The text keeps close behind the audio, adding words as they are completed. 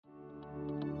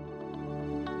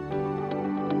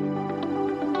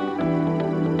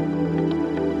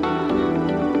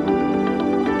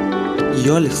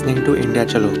You're listening to India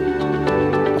Chalo,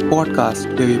 a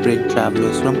podcast where we bring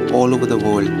travelers from all over the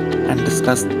world and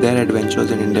discuss their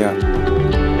adventures in India,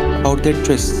 about their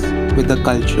trysts with the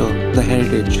culture, the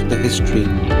heritage, the history,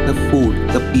 the food,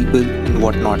 the people, and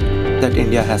whatnot that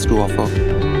India has to offer,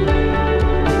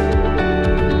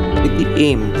 with the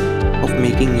aim of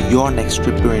making your next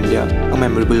trip to India a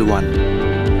memorable one.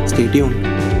 Stay tuned.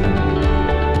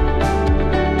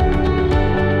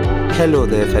 Hello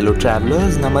there, fellow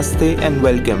travelers. Namaste and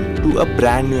welcome to a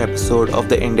brand new episode of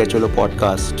the India Cholo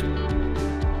podcast.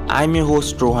 I'm your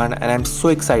host Rohan and I'm so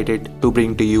excited to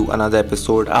bring to you another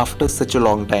episode after such a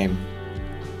long time.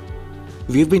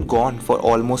 We've been gone for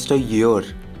almost a year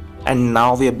and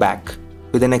now we're back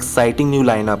with an exciting new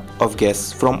lineup of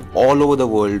guests from all over the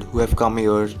world who have come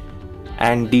here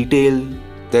and detail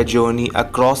their journey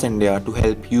across India to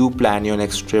help you plan your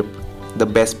next trip the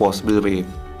best possible way.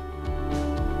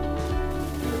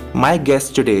 My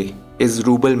guest today is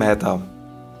Rubal Mehta.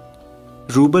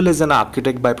 Rubal is an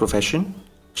architect by profession.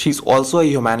 She's also a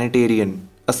humanitarian,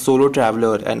 a solo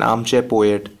traveler, an armchair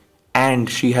poet, and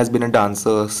she has been a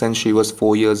dancer since she was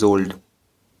 4 years old.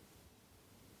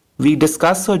 We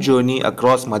discuss her journey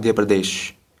across Madhya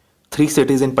Pradesh, three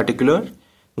cities in particular,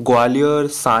 Gwalior,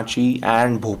 Sanchi,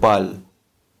 and Bhopal.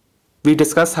 We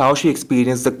discuss how she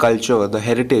experienced the culture, the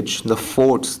heritage, the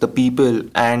forts, the people,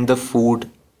 and the food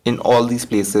in all these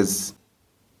places.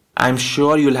 I'm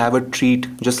sure you'll have a treat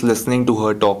just listening to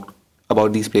her talk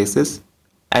about these places.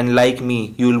 And like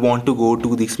me, you'll want to go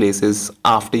to these places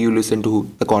after you listen to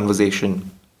the conversation.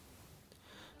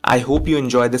 I hope you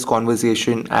enjoyed this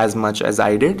conversation as much as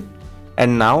I did.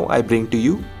 And now I bring to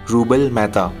you Rubal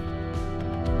Mehta.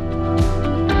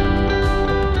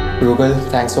 Rubal,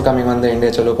 thanks for coming on the India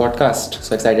Chalo podcast.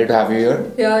 So excited to have you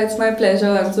here. Yeah, it's my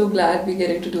pleasure. I'm so glad we're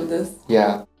getting to do this.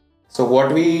 Yeah. So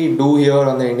what we do here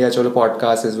on the India Cholo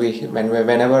podcast is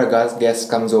whenever a guest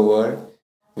comes over,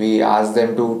 we ask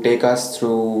them to take us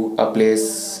through a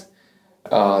place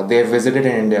they've visited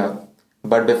in India.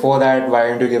 But before that, why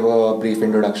don't you give a brief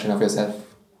introduction of yourself?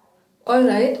 All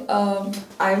right.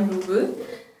 I'm Rubal,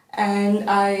 and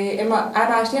I'm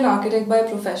actually an architect by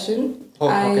profession. Oh,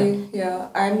 okay.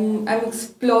 I'm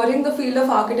exploring the field of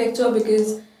architecture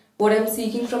because what I'm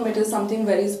seeking from it is something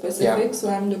very specific. Yeah. So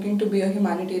I'm looking to be a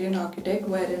humanitarian architect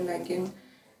wherein I can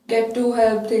get to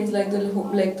help things like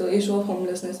the issue of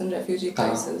homelessness and refugee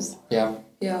crisis. Yeah.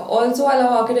 Yeah. Also, I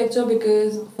love architecture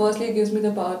because firstly it gives me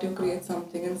the power to create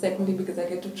something, and secondly because I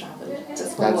get to travel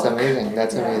just for That's work. amazing.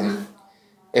 That's amazing.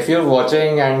 If you're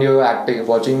watching and you're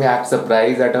watching me act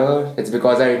surprised at her, it's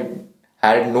because I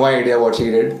had no idea what she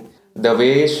did. The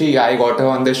way I got her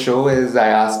on the show is I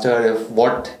asked her if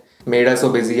what made her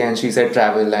so busy and she said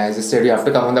travel. And I just said you have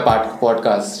to come on the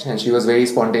podcast and she was very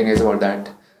spontaneous about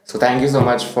that. So thank you so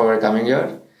much for coming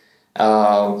here.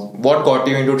 What got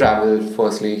you into travel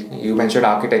firstly? You mentioned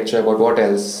architecture, but what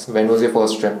else? When was your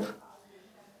first trip?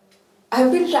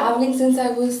 I've been traveling since I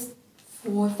was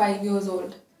 4 or 5 years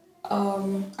old.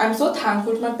 I'm so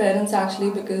thankful to my parents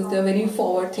actually because they're very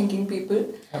forward-thinking people.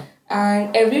 Yeah.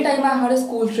 And every time I had a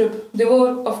school trip, they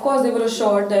were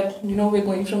assured that we're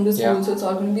going from this school, so it's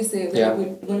all going to be safe. Yeah.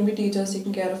 We're going to be teachers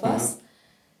taking care of us.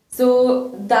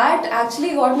 So that actually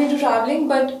got me to traveling.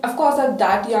 But of course, at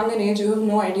that young an age, you have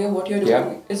no idea what you're doing.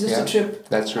 Yeah. It's just a trip.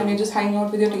 That's true. And you're just hanging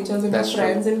out with your teachers and your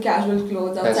friends in casual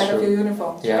clothes outside of your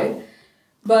uniforms, Yeah. right?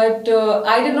 But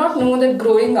I did not know that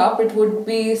growing up it would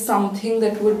be something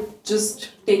that would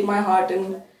just take my heart,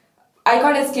 and I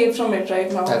can't escape from it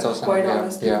right now. That's awesome. Quite Yeah.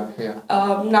 honestly. Yeah.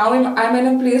 Now I'm in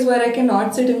a place where I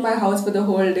cannot sit in my house for the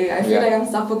whole day. I feel like I'm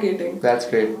suffocating. That's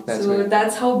great.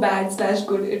 That's how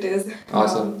bad/good it is.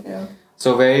 Awesome. Yeah.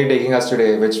 So where are you taking us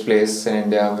today? Which place in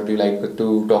India would you like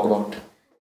to talk about?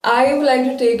 I would like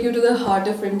to take you to the heart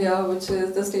of India, which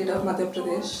is the state of Madhya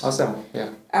Pradesh. Awesome. Yeah.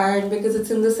 And because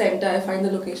it's in the center, I find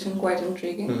the location quite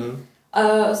intriguing. Mm-hmm.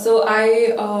 So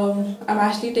I'm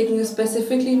actually taking you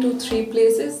specifically to three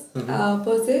places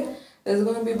per se. There's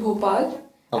going to be Bhopal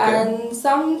and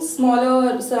some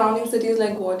smaller surrounding cities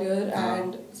like Gwalior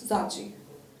and Sanchi.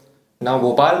 Now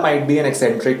Bhopal might be an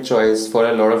eccentric choice for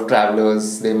a lot of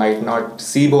travelers. They might not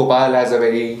see Bhopal as a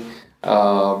very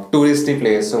touristy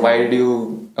place. So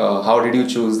how did you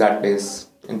choose that place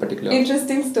in particular?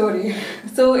 Interesting story.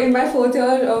 So in my fourth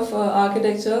year of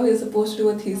architecture, we are supposed to do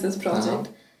a thesis project.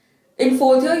 In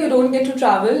fourth year, you don't get to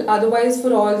travel. Otherwise,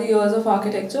 for all the years of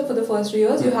architecture, for the first 3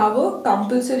 years, you have a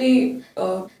compulsory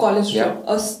college trip,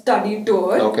 a study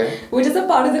tour, which is a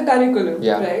part of the curriculum,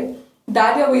 right?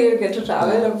 That year we get to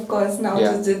travel. Of course, now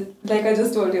like I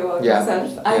just told you about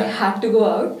myself, I had to go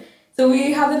out. So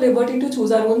we have the liberty to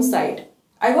choose our own site.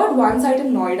 I got one site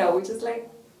in Noida, which is like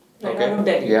right Okay. out of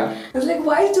Delhi. Yeah. I was like,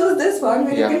 why choose this one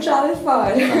when Yeah. you can travel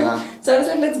far? Uh-huh. So I was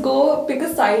like, let's go pick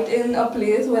a site in a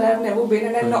place where I've never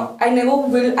been and I never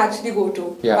will actually go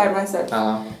to Yeah. by myself.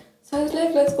 Uh-huh. So I was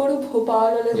like, let's go to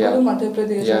Bhopal or let's Yeah. go to Madhya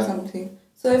Pradesh Yeah. or something.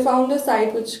 So I found a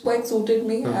site which quite suited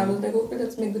me. I was like, okay,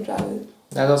 let's make the travel.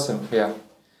 That's awesome. Yeah.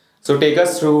 So take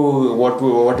us through what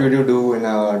would you do in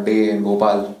a day in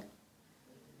Bhopal?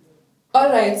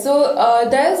 Alright, so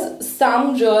there's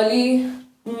some really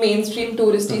mainstream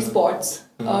touristy spots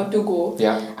to go.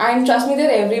 Yeah. And trust me,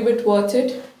 they're every bit worth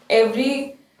it.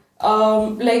 Every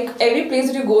every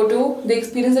place that you go to, the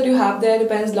experience that you have there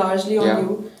depends largely on Yeah.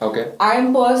 you. Okay. I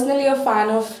am personally a fan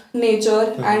of nature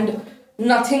and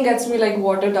nothing gets me like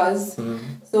water does.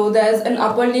 So there's an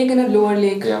upper lake and a lower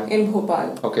lake Yeah. in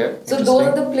Bhopal. Okay. So those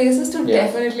are the places to Yeah.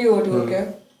 definitely go to, okay?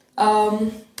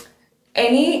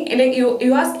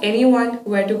 You ask anyone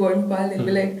where to go in Bhopal, they'll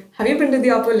be like, have you been to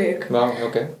the upper lake? Wow.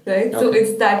 Okay. Right? So Okay.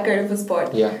 it's that kind of a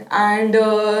spot. Yeah. And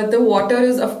the water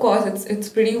is, of course, it's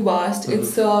pretty vast.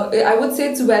 It's I would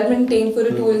say it's well maintained for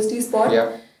a touristy spot. Yeah.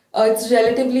 It's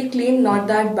relatively clean, not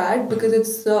that bad because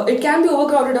it can be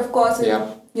overcrowded, of course. Yeah.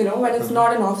 When it's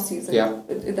not an off season. Yeah.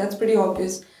 That's pretty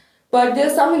obvious. But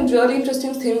there's some really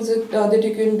interesting things that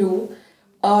you can do.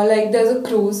 Like there's a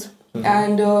cruise.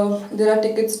 And there are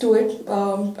tickets to it.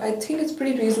 I think it's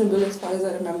pretty reasonable as far as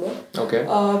I remember. Okay.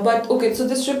 But okay, so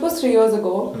this trip was 3 years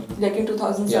ago, like in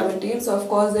 2017. So of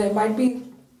course there might be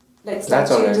like slight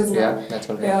That's alright. changes now. Yeah. That's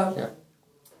alright. Yeah. Yeah.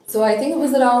 So I think it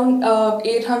was around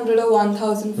 800 or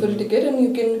 1000 for a ticket, and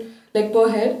you can like per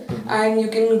head, and you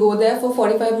can go there for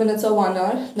 45 minutes or 1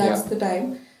 hour. That's Yeah. the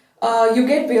time. You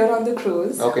get beer on the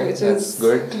cruise, Okay, which that's is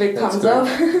good. big That's thumbs good.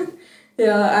 up.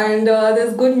 Yeah, and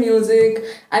there's good music,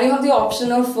 and you have the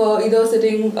option of either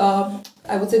sitting,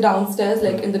 I would say downstairs,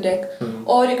 like in the deck,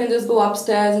 or you can just go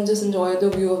upstairs and just enjoy the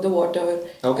view of the water.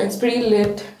 Okay. It's pretty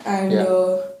lit, and Yeah.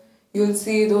 you'll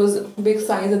see those big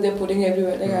signs that they're putting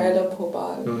everywhere, like I love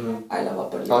Bhopal, I love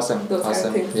Upper Lake, Awesome, those kind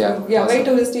awesome. of things. Yeah, So, yeah, very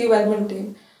awesome. touristy, well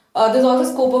maintained. There's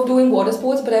also scope of doing water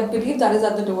sports, but I believe that is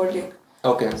at the lower lake.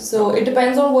 Okay. So it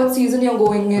depends on what season you're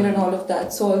going in and all of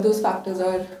that. So all those factors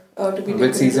are to be taken.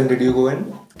 Which season did you go in?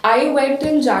 I went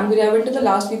in January. I went in the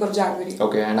last week of January.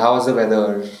 Okay. And how was the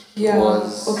weather? Yeah.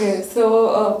 Was Okay. So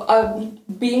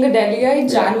being a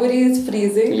Delhiite, January is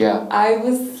freezing. Yeah. I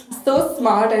was so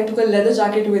smart. I took a leather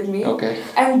jacket with me. Okay.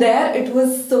 And there it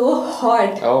was so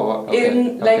hot. Oh. Okay.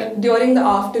 In like during the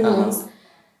afternoons.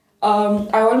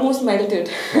 I almost melted.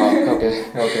 Wow. Okay.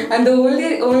 Okay. And the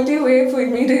only way for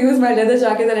me to use my leather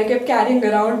jacket that I kept carrying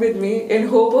around with me in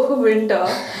hope of a winter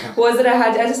was that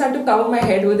I just had to cover my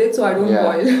head with it so I don't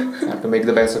boil. You have to make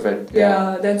the best of it.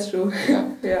 Yeah, that's true. Yeah.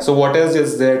 Yeah. So what else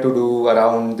is there to do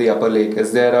around the upper lake?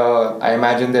 Is there I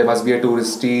imagine there must be a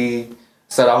touristy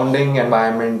surrounding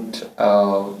environment,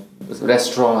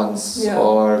 restaurants Yeah.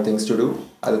 or things to do?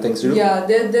 Other things to do? Yeah,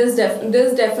 there's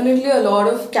definitely a lot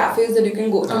of cafes that you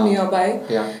can go to nearby.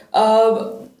 Yeah.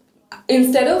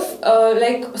 Instead of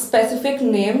like specific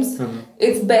names,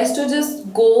 it's best to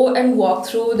just go and walk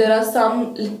through. There are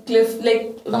some cliff,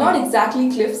 like not exactly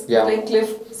cliffs, Yeah. but like cliff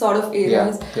sort of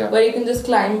areas Yeah. where you can just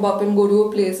climb up and go to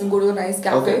a place and go to a nice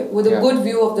cafe Okay. with a Yeah. good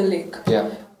view of the lake. Yeah.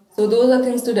 So those are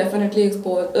things to definitely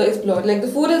explore. Like the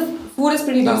food is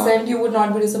pretty decent. You would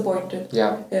not be disappointed.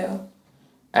 Yeah. Yeah.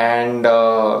 And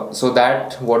so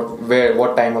that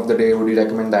what time of the day would you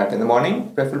recommend that? In the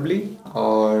morning, preferably,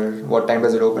 or what time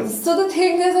does it open? So the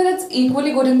thing is that it's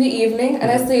equally good in the evening, and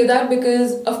I say that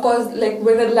because, of course, like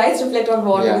when the lights reflect on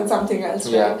water, Yeah. it's something else,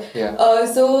 Yeah, right? yeah.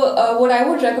 So what I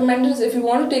would recommend is if you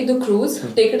want to take the cruise,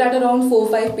 take it at around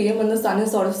 4-5 p.m. when the sun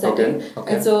is sort of setting.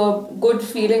 Okay. It's a good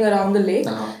feeling around the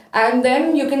lake. And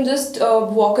then you can just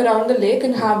walk around the lake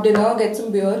and have dinner, get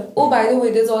some beer. Oh, by the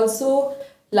way, there's also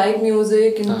live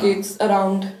music and gigs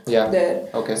around there.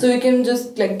 Okay. So you can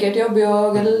just like get your beer,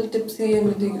 get a little tipsy,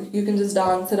 and you can just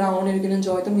dance around and you can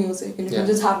enjoy the music and you can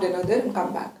just have dinner there and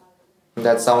come back.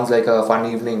 That sounds like a fun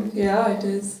evening. Yeah, it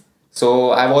is.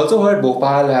 So I've also heard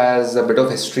Bhopal has a bit of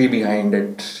history behind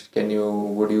it.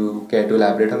 Would you care to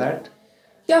elaborate on that?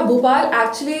 Yeah, Bhopal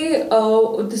actually,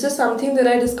 this is something that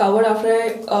I discovered after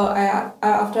I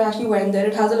actually went there.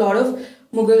 It has a lot of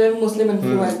Mughal and Muslim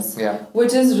influence, Yeah.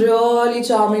 which is really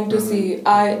charming to see.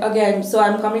 So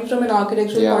I'm coming from an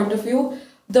architectural point of view.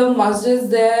 The masjids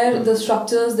there, the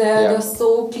structures there, they're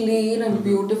so clean and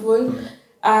beautiful.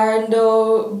 And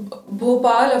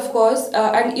Bhopal, of course,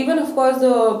 and even of course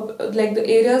the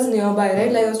areas nearby,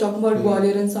 right? Like I was talking about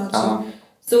Gwalior and Sanchi.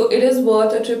 So it is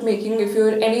worth a trip making if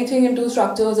you're anything into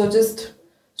structures or just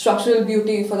structural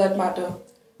beauty for that matter.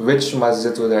 Which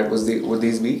masjids would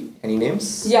these be? Any names?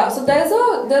 Yeah, so there's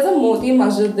a Moti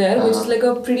Masjid there, which is like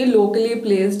a pretty locally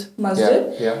placed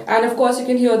masjid. Yeah. And of course, you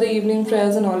can hear the evening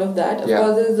prayers and all of that. Of Yeah.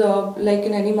 course, there's like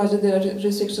in any masjid, there are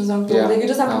restrictions on clothes. Yeah. Like you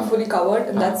just have to be fully covered,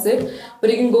 and that's it.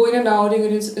 But you can go in and out, you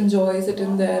can just enjoy, sit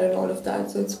in there, and all of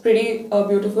that. So it's pretty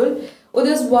beautiful. Oh,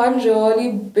 there's one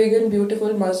really big and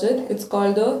beautiful masjid. It's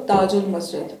called the Tajul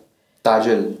Masjid.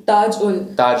 Tajul.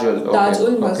 Tajul. Tajul. Okay.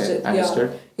 Tajul Masjid. Okay.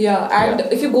 Understood. Yeah, and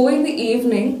if you go in the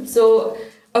evening, so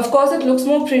of course it looks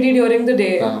more pretty during the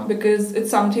day because it's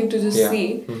something to just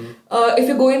see. If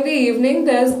you go in the evening,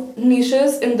 there's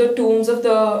niches in the tombs of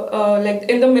the like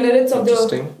in the minarets of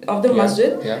the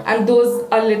masjid, and those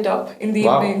are lit up in the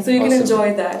evening, so you can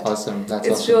enjoy that. Awesome, that's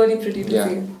it's awesome. really pretty to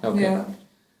see. Okay. Yeah.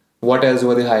 What else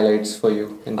were the highlights for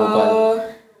you in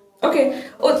Bhopal? Okay.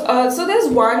 So there's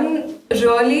one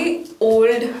really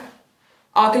old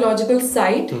archaeological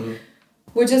site.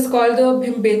 Which is called the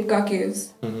Bhimbetka Caves.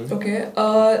 Okay,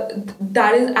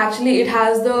 that is actually, it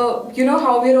has the, you know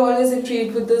how we're always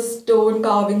intrigued with the stone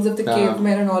carvings of the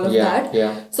cavemen and all of that.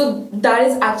 Yeah. So that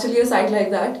is actually a site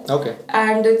like that. Okay.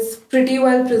 And it's pretty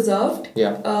well preserved.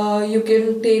 Yeah. You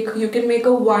can make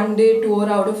a 1-day tour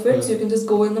out of it. So you can just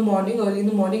go in the morning, early in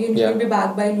the morning, and you can be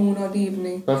back by noon or the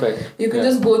evening. Perfect. You can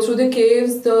just go through the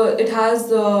caves. It has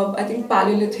I think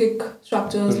Paleolithic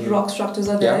structures, rock structures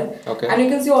are there. Okay. And you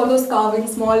can see all those carvings,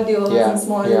 small deers and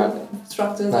small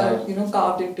structures are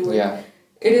carved into it. Yeah.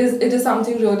 It is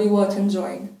something really worth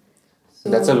enjoying. So,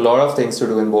 that's a lot of things to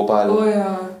do in Bhopal. Oh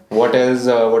yeah. What else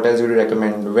would you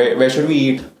recommend? Where should we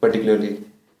eat particularly?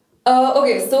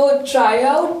 Okay, so try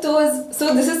out those.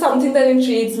 So this is something that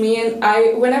intrigues me,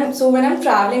 and when I'm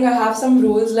traveling, I have some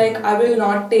rules. Like I will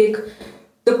not take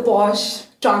the posh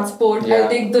transport. I'll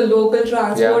take the local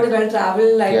transport, and I'll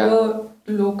travel like a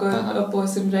local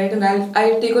person, right? And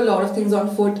I'll take a lot of things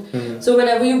on foot. So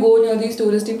whenever you go near these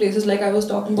touristy places, like I was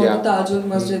talking about the Tajul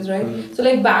Masjid, right? So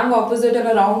like bang opposite and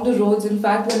around the roads, in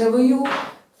fact, whenever you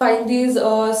find these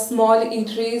small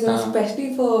eateries, and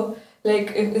especially for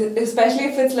especially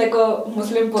if it's like a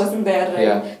Muslim person there,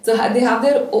 right? So they have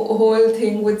their whole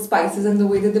thing with spices and the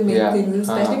way that they make things,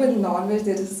 especially with non-veg,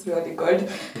 they're just really good.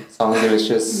 Sounds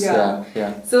delicious.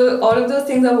 Yeah. So all of those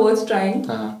things are worth trying.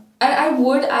 And I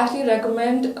would actually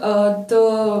recommend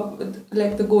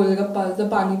the golgappas, the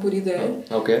pani puri there.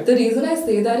 Okay. The reason I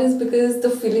say that is because the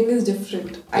filling is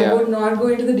different. I would not go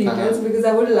into the details because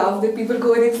I would love that people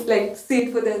go and see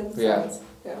it for themselves.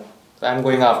 Yeah. I'm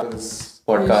going after this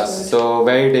podcast. So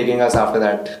where are you taking us after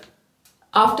that?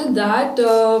 After that,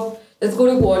 let's go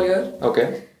to Gwalior.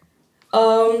 Okay.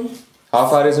 How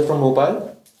far is it from Bhopal?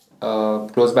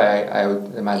 Close by, I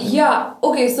would imagine. Yeah,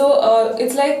 okay, so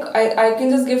it's like I can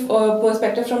just give a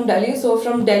perspective from Delhi. So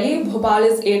from Delhi, Bhopal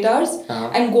is 8 hours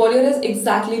and Gwalior is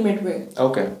exactly midway.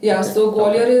 Okay. Yeah, so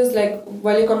Gwalior is like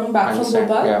while you're coming back from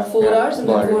Bhopal, 4 hours and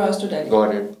then 4 hours to Delhi.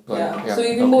 Got it. Yeah. So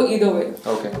you can go either way.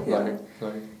 Okay, got it.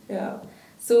 Yeah.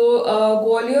 So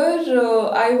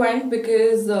Gwalior, I went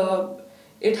because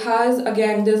it has,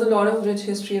 again, there's a lot of rich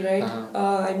history, right?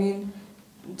 I mean,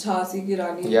 Jhansi ki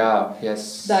Rani. Yeah,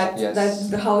 yes. That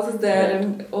the house is there,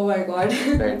 and oh my god.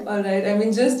 Right. Alright, I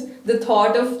mean, just the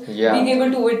thought of being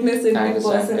able to witness it in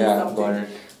person is something. Got it.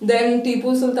 Then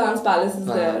Tipu Sultan's palace is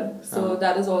there, so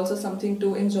that is also something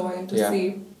to enjoy and to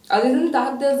see. Other than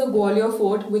that, there's the Gwalior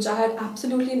Fort, which I had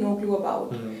absolutely no clue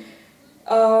about.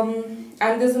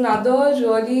 And there's another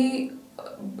really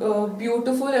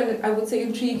beautiful and I would say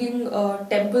intriguing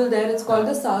temple there. It's called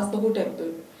the Sas Bahu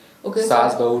Temple. Okay,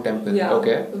 Sas Bahu Temple. Yeah.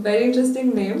 Okay. Very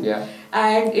interesting name. Yeah.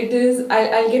 And it is.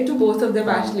 I'll get to both of them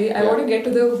actually. I want to get to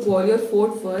the Gwalior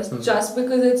Fort first, just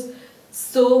because it's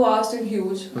so vast and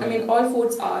huge. I mean, all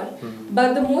forts are,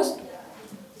 but the most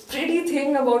pretty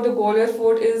thing about the Gwalior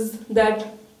Fort is that.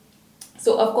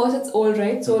 So of course it's old,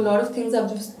 right? So a lot of things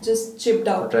have just chipped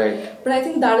out. Right. But I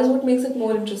think that is what makes it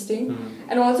more interesting.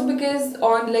 And also because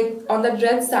on that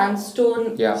red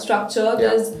sandstone structure,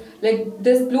 there's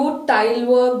this blue tile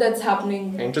work that's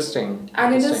happening. Interesting.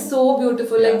 And it is so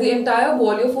beautiful. Like the entire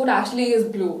Gwalior Fort actually is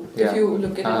blue if you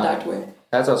look at it that way.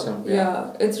 That's awesome.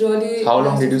 Yeah, it's really. How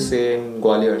long did you stay in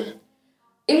Gwalior?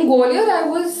 In Gwalior, I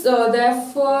was there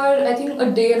for I think a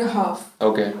day and a half.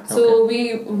 Okay. So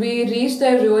we reached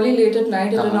there really late at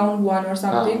night at around 1 or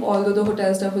something. Although the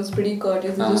hotel staff was pretty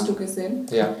courteous, they just took us in.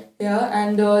 Yeah. Yeah,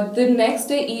 and the next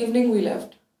day evening we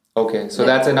left. Okay, so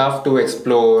that's enough to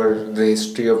explore the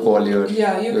history of Gwalior.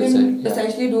 Yeah, you can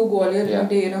essentially do Gwalior in a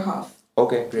day and a half.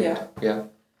 Okay, great. Yeah.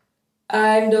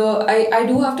 And I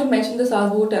do have to mention the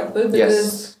Salzburg temple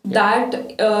because like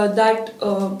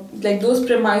those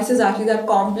premises, actually that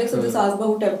complex of the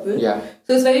Salzburg temple. Yeah.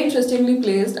 So it's very interestingly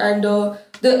placed, and the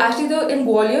in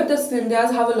Gwalior the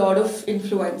Scindias have a lot of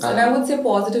influence, and I would say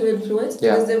positive influence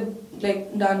because they've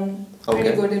like done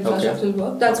pretty good infrastructural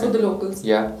work. That's what the locals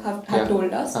have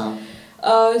told us.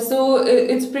 So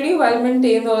it's pretty well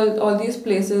maintained, all these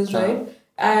places, right?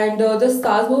 And the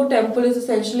Salzburg temple is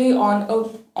essentially on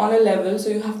a level, so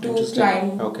you have to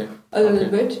climb a little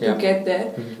bit to get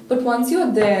there. But once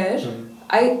you're there,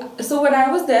 so when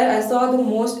I was there, I saw the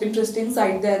most interesting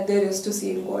site that there is to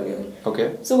see in Gwalior.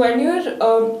 Okay. So when you're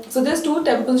so there's two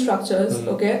temple structures,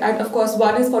 okay, and of course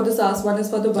one is for the Sas, one is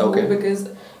for the Bahu, because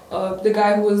the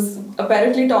guy who was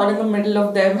apparently tall in the middle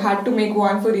of them had to make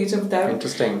one for each of them.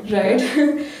 Interesting. Right.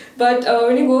 Yeah. But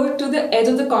when you go to the edge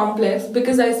of the complex,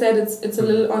 because I said it's a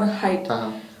little on a height,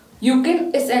 you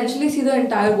can essentially see the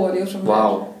entire Gwalior from there.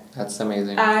 Wow, that's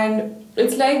amazing. And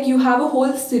it's like you have a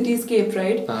whole cityscape,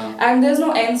 right? And there's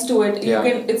no ends to it.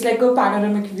 It's like a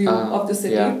panoramic view of the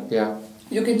city. Yeah.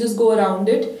 You can just go around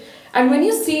it, and when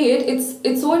you see it,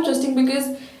 it's so interesting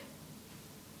because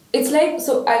it's like,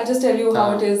 so I'll just tell you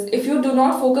how it is. If you do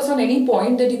not focus on any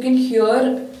point, that you can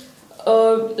hear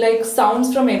like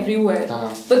sounds from everywhere.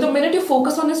 But the minute you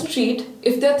focus on a street,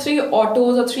 if there are 3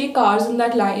 autos or 3 cars in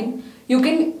that line, you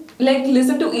can like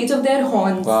listen to each of their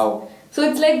horns. Wow. So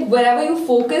it's like wherever you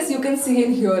focus, you can see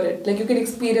and hear it. Like you can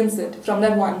experience it from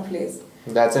that one place.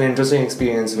 That's an interesting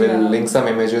experience. We'll link some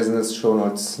images in the show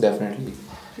notes, definitely.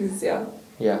 Please,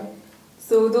 Yeah.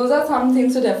 So those are some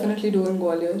things to definitely do in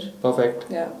Gwalior. Perfect.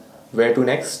 Yeah. Where to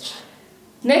next?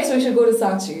 Next, we should go to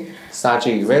Sanchi.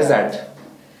 Sanchi. Where's that?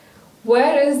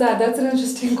 Where is that? That's an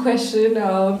interesting question.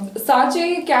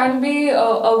 Sanchi can be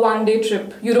a one-day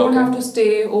trip. You don't have to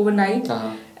stay overnight.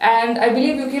 And I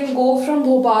believe you can go from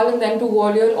Bhopal and then to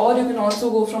Gwalior, or you can also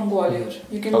go from Gwalior.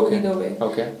 You can go either way.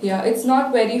 Okay. Yeah, it's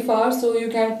not very far, so you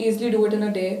can easily do it in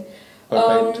a day.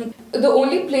 Perfect. The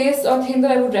only place or thing that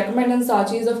I would recommend in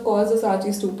Sanchi is, of course, the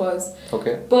Sanchi Stupas.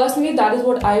 Okay. Personally, that is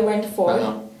what I went for.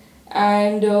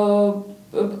 And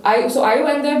I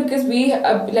went there because we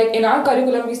like in our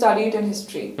curriculum we studied in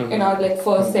history in our like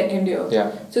first second year.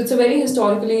 Yeah. So it's a very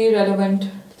historically relevant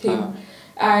thing.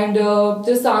 And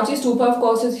the Sanchi Stupa, of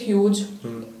course, is huge.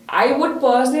 I would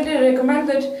personally recommend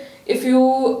that if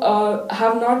you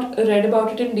have not read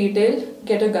about it in detail,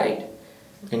 get a guide.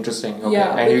 Interesting. Okay.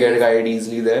 Yeah, and you get a guide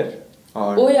easily there?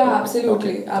 Or oh yeah,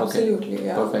 absolutely. Absolutely.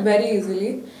 Yeah. Perfect. Very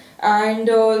easily. And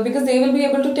because they will be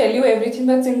able to tell you everything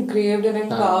that's engraved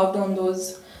and carved on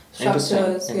those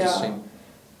structures. Interesting.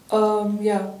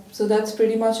 Yeah. So that's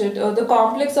pretty much it. The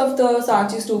complex of the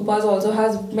Sanchi Stupas also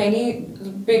has many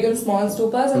big and small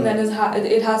stupas, and then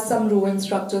it has some ruined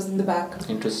structures in the back.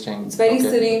 Interesting. It's very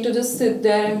serene to just sit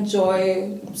there,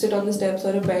 sit on the steps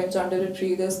or a bench under a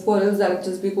tree. There's squirrels that'll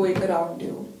just be going around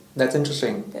you. That's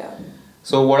interesting. Yeah.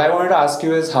 So what I wanted to ask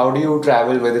you is, how do you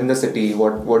travel within the city?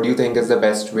 What do you think is the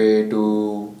best way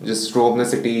to just roam the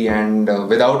city and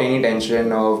without any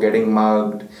tension of getting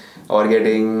mugged or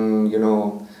getting,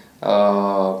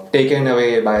 taken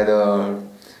away by the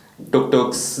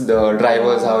tuk-tuks, the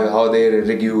drivers, how they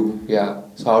rig you? Yeah.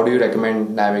 So how do you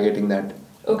recommend navigating that?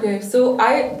 Okay, so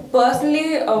I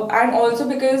personally, and also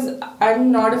because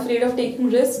I'm not afraid of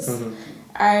taking risks,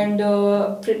 and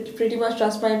pretty much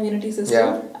trust my immunity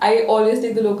system, I always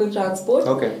take the local transport.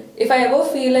 Okay. If I ever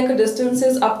feel like a distance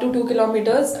is up to 2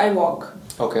 kilometers, I walk.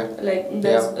 Okay. Like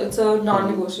it's a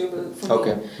non-negotiable for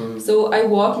me. So I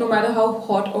walk no matter how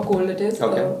hot or cold it is.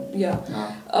 Okay.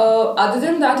 Other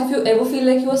than that, if you ever feel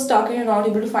like you are stuck and you're not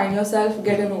able to find yourself,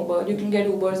 get an Uber. You can get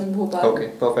Ubers in Bhopal.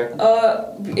 Okay, perfect.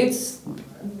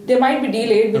 They might be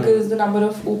delayed because the number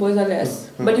of Ubers are less,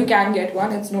 but you can get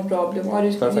one. It's no problem, or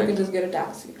you can just get a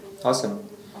taxi. Awesome.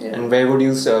 Yeah. And where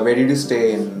did you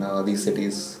stay in these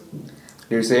cities?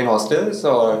 Did you stay in hostels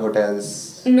or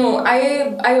hotels? No,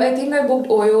 I think I booked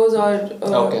Oyos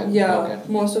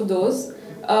or most of those.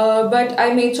 But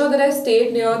I made sure that I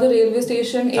stayed near the railway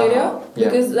station area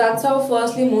because that's how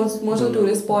firstly most of the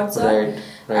tourist spots are. Right.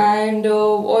 And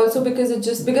also because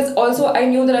also I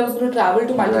knew that I was going to travel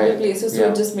to multiple places, so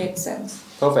it just made sense.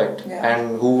 Perfect. Yeah.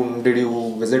 And whom did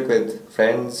you visit with?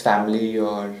 Friends, family,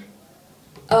 or?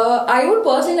 I would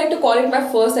personally like to call it my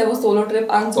first ever solo trip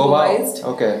unsupervised. Oh,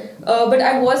 wow. Okay. But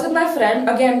I was with my friend.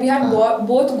 Again, we had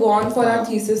both gone for our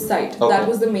thesis site. Okay. That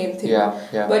was the main thing.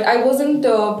 Yeah. But I wasn't.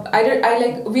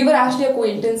 We were actually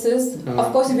acquaintances.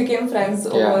 Of course, we became friends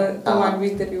over the 1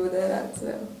 week that we were there as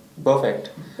well. Perfect.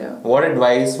 Yeah. What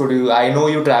advice would you? I know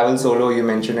you travel solo. You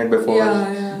mentioned it before.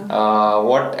 Yeah.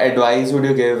 What advice would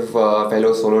you give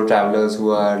fellow solo travelers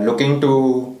who are looking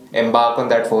to embark on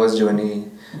that first journey?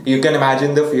 You can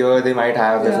imagine the fear they might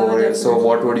have before it. So, definitely.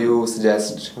 what would you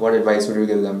suggest? What advice would you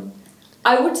give them?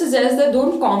 I would suggest that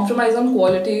don't compromise on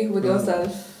quality with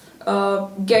yourself.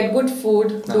 Get good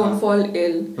food, don't fall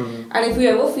ill. And if you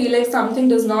ever feel like something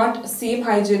does not seem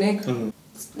hygienic,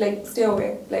 like stay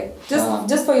away. Like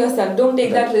just for yourself. Don't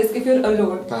take that risk if you're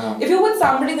alone. If you're with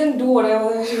somebody, then do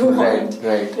whatever you want.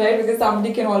 Right? Because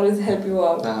somebody can always help you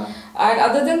out. And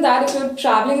other than that, if you're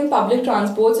traveling in public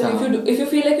transports and if you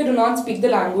feel like you do not speak the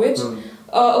language,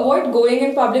 avoid going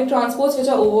in public transports which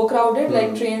are overcrowded,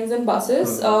 like trains and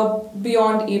buses,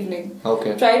 beyond evening.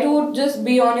 Okay. Try to just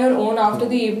be on your own after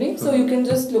the evening, so you can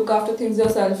just look after things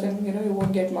yourself, and you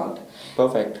won't get mugged.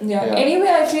 Perfect. Yeah. Anyway,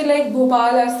 I feel like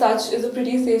Bhopal as such is a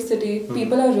pretty safe city.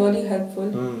 People are really helpful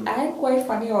and quite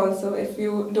funny also. If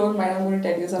you don't mind, I'm going to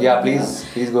tell you something. Yeah,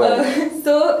 please go ahead.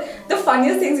 So the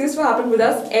funniest things used to happen with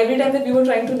us every time that we were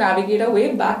trying to navigate our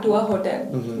way back to our hotel,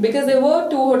 because there were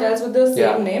 2 hotels with the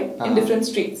same name in different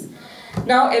streets.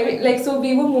 Now so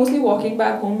we were mostly walking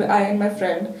back home, I and my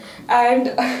friend, and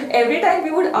every time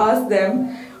we would ask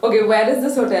them, okay, where is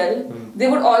this hotel? They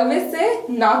would always say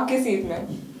naak ki seat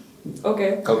mein.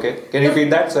 Okay. Can you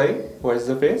repeat that? Sorry, what is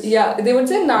the phrase? Yeah, they would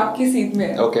say naak ki seat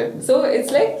mein. Okay. So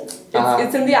it's like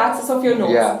it's in the axis of your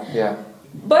nose. Yeah.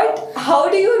 But how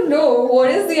do you know what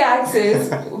is the axis?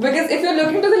 Because if you're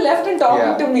looking to the left and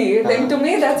talking to me, then to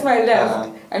me that's my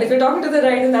left. And if you're talking to the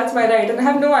right, then that's my right. And I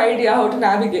have no idea how to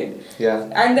navigate. Yeah.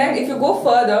 And then if you go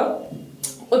further,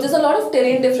 there's a lot of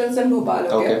terrain difference in Bhopal,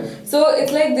 okay? So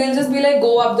it's like they'll just be like,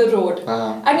 go up the road.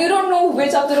 And you don't know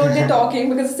which up the road they're talking,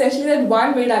 because essentially that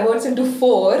one way diverts into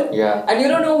 4. Yeah. And you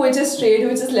don't know which is straight,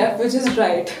 which is left, which is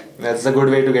right. That's a good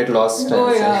way to get lost.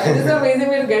 Oh yeah, it is an amazing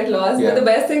way to get lost. Yeah. But the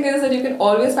best thing is that you can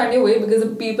always find your way, because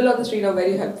the people on the street are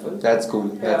very helpful. That's cool.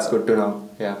 That's good to know.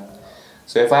 Yeah.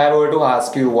 So if I were to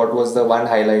ask you what was the one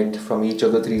highlight from each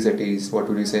of the 3 cities, what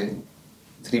would you say?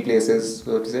 3 places,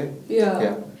 what would you say?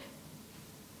 Yeah.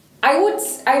 I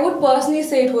would personally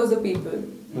say it was the people.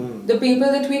 The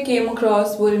people that we came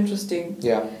across were interesting.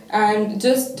 Yeah. And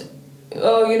just,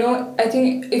 I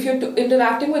think if you're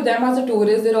interacting with them as a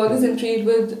tourist, they're always intrigued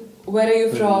with where are you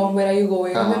from, where are you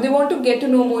going, and then they want to get to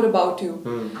know more about you.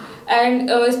 And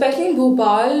especially in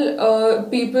Bhopal,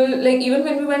 people, like even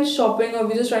when we went shopping or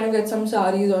we just trying to get some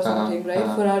saris or something, right,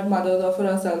 for our mothers or for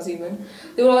ourselves even,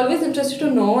 they were always interested to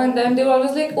know, and then they were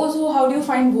always like, oh, so how do you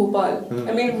find Bhopal?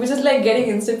 I mean, which is like getting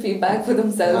instant feedback for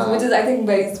themselves, which is I think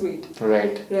very sweet.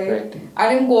 Right.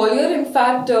 And in Gwalior, in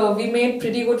fact, we made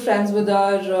pretty good friends with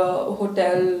our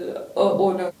hotel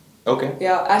owner. Okay.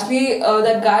 Yeah, actually,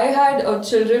 that guy had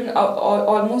children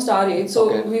almost our age,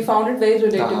 so we found it very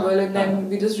relatable, and then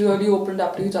we just really opened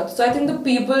up to each other. So I think the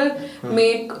people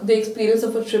make the experience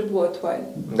of a trip worthwhile.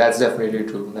 That's definitely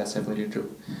true.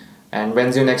 And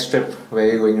when's your next trip? Where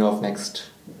are you going off next?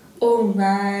 Oh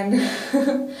man,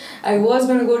 I was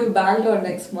going to go to Bangalore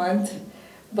next month,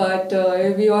 but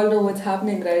we all know what's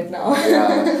happening right now.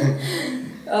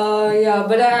 Yeah.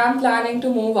 But I am planning to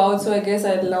move out, so I guess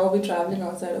I'll now be traveling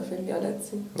outside of India. Let's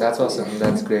see. That's awesome.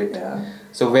 That's great. Yeah.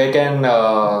 So where can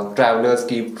travelers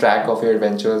keep track of your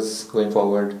adventures going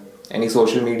forward? Any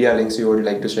social media links you would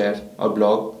like to share or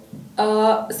blog?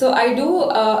 So I do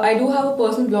have a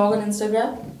personal blog on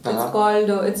Instagram. It's called,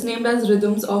 it's named as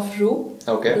Rhythms of Ru.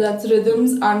 Okay. So that's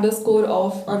rhythms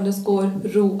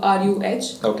 _of_ru,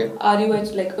 RUH. Okay.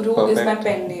 RUH, like Ru is my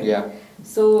pen name. Yeah.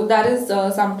 So that is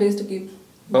some place to keep.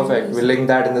 Perfect. We'll link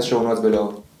that in the show notes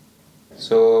below.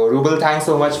 So Rubal, thanks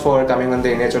so much for coming on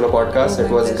the India Cholo podcast. It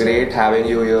was great having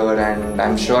you here, and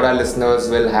I'm sure our listeners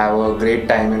will have a great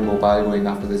time in Bhopal going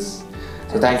after this.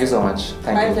 So thank you so much.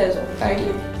 My pleasure. Thank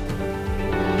you.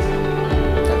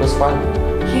 That was fun.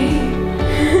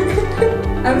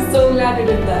 I'm so glad you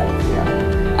did that.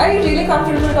 Yeah. Are you really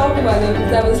comfortable talking about it?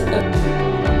 That was.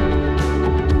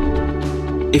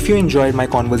 If you enjoyed my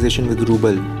conversation with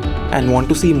Rubal and want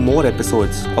to see more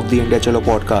episodes of the India Cholo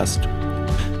podcast,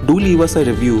 do leave us a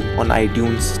review on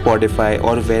iTunes, Spotify,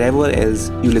 or wherever else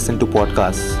you listen to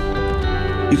podcasts.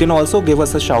 You can also give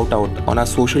us a shout out on our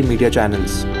social media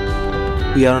channels.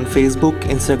 We are on Facebook,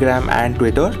 Instagram, and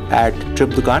Twitter at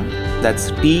TripDukan.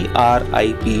 That's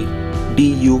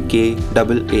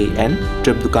TRIPDUKAAN,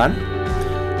 TripDukan.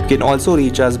 You can also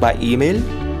reach us by email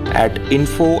at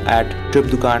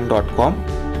info@tripdukan.com.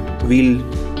 We'll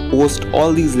post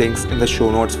all these links in the show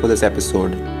notes for this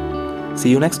episode. See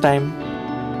you next time.